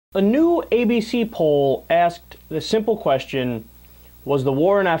A new ABC poll asked the simple question, was the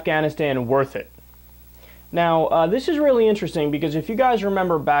war in Afghanistan worth it? Now, this is really interesting because if you guys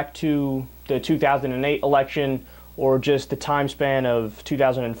remember back to the 2008 election, or just the time span of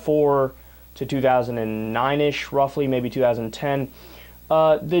 2004 to 2009-ish, roughly, maybe 2010,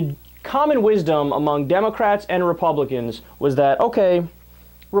 the common wisdom among Democrats and Republicans was that, okay,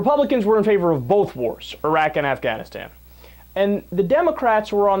 Republicans were in favor of both wars, Iraq and Afghanistan. And the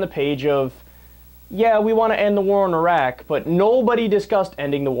Democrats were on the page of, yeah, we want to end the war in Iraq, but nobody discussed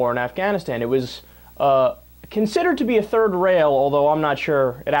ending the war in Afghanistan. It was considered to be a third rail, although I'm not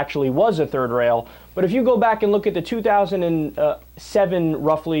sure it actually was a third rail. But if you go back and look at the 2007,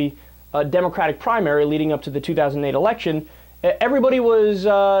 roughly, Democratic primary leading up to the 2008 election, everybody was,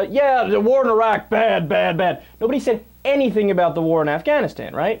 yeah, the war in Iraq, bad, bad, bad. Nobody said anything about the war in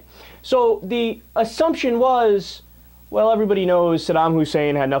Afghanistan, right? So the assumption was, well, everybody knows Saddam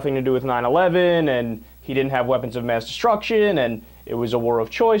Hussein had nothing to do with 9/11, and he didn't have weapons of mass destruction, and it was a war of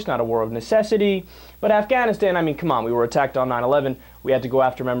choice, not a war of necessity. But Afghanistan, I mean, come on, we were attacked on 9/11. We had to go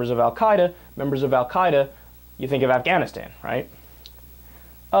after members of Al-Qaeda. Members of Al-Qaeda, you think of Afghanistan, right?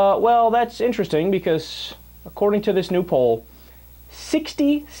 Well, that's interesting because according to this new poll,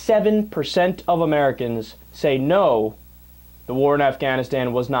 67% of Americans say no, the war in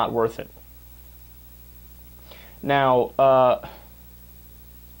Afghanistan was not worth it. Now,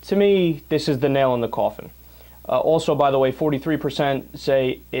 to me, this is the nail in the coffin. Also, by the way, 43%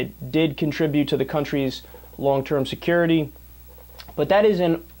 say it did contribute to the country's long-term security, but that is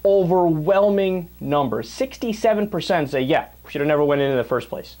an overwhelming number. 67% say, yeah, we should have never went in the first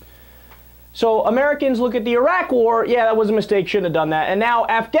place. So Americans look at the Iraq war, yeah, that was a mistake, shouldn't have done that. And now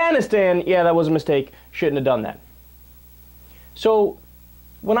Afghanistan, yeah, that was a mistake, shouldn't have done that. So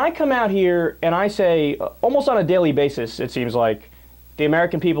when I come out here and I say, almost on a daily basis, it seems like, the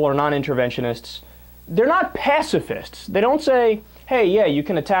American people are non-interventionists, they're not pacifists. They don't say, hey, yeah, you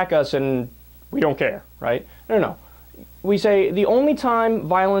can attack us and we don't care, right? No, no. We say the only time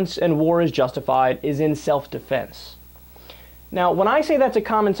violence and war is justified is in self-defense. Now, when I say that's a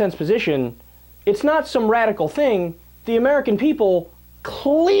common sense position, it's not some radical thing. The American people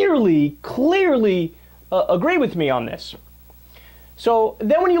clearly agree with me on this. So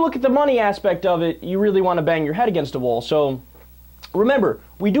then when you look at the money aspect of it, you really want to bang your head against a wall. So remember,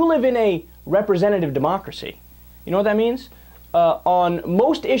 we do live in a representative democracy. You know what that means? On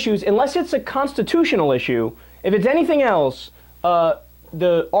most issues, unless it's a constitutional issue, if it's anything else, our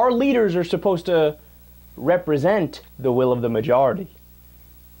leaders are supposed to represent the will of the majority.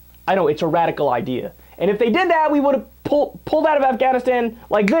 I know, it's a radical idea. And if they did that, we would have pulled out of Afghanistan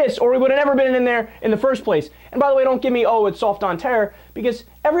like this, or we would have never been in there in the first place. And by the way, don't give me, oh, it's soft on terror, because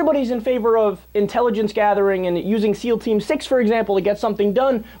everybody's in favor of intelligence gathering and using SEAL Team 6, for example, to get something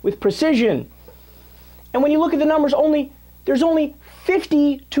done with precision. And when you look at the numbers, there's only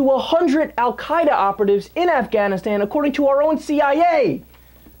 50 to 100 Al-Qaeda operatives in Afghanistan, according to our own CIA.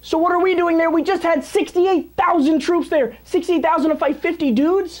 So what are we doing there? We just had 68,000 troops there. 68,000 to fight 50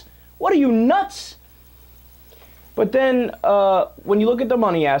 dudes? What are you, nuts? But then, when you look at the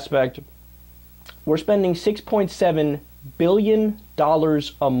money aspect, we're spending $6.7 billion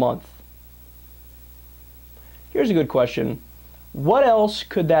a month. Here's a good question. What else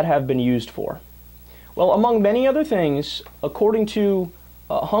could that have been used for? Well, among many other things, according to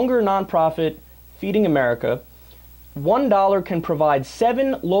hunger nonprofit Feeding America, $1 can provide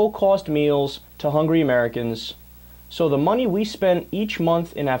 7 low-cost meals to hungry Americans. So the money we spent each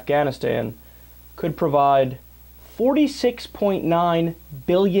month in Afghanistan could provide 46.9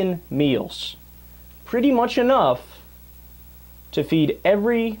 billion meals. Pretty much enough to feed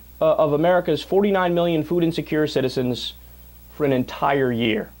every of America's 49 million food insecure citizens for an entire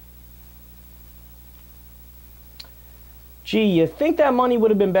year. Gee, you think that money would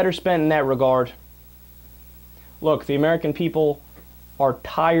have been better spent in that regard? Look, the American people are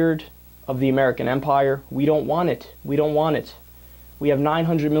tired of the American empire. We don't want it. We don't want it. We have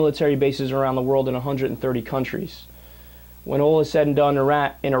 900 military bases around the world in 130 countries. When all is said and done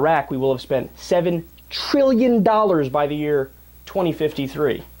in Iraq, we will have spent $7 trillion by the year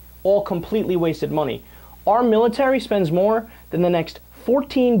 2053. All completely wasted money. Our military spends more than the next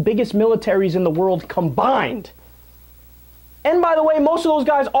 14 biggest militaries in the world combined. And by the way, most of those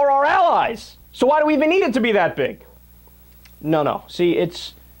guys are our allies. So why do we even need it to be that big? No. See,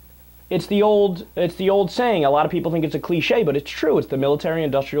 it's the old saying. A lot of people think it's a cliche, but it's true. It's the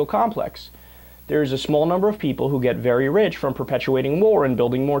military-industrial complex. There's a small number of people who get very rich from perpetuating war and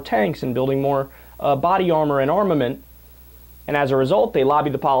building more tanks and building more body armor and armament. And as a result, they lobby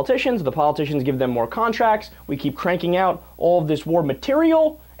the politicians give them more contracts, we keep cranking out all of this war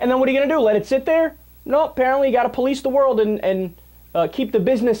material, And then what are you going to do? Let it sit there? No, apparently you got to police the world and keep the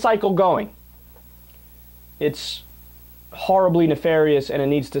business cycle going. It's horribly nefarious, and it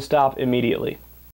needs to stop immediately.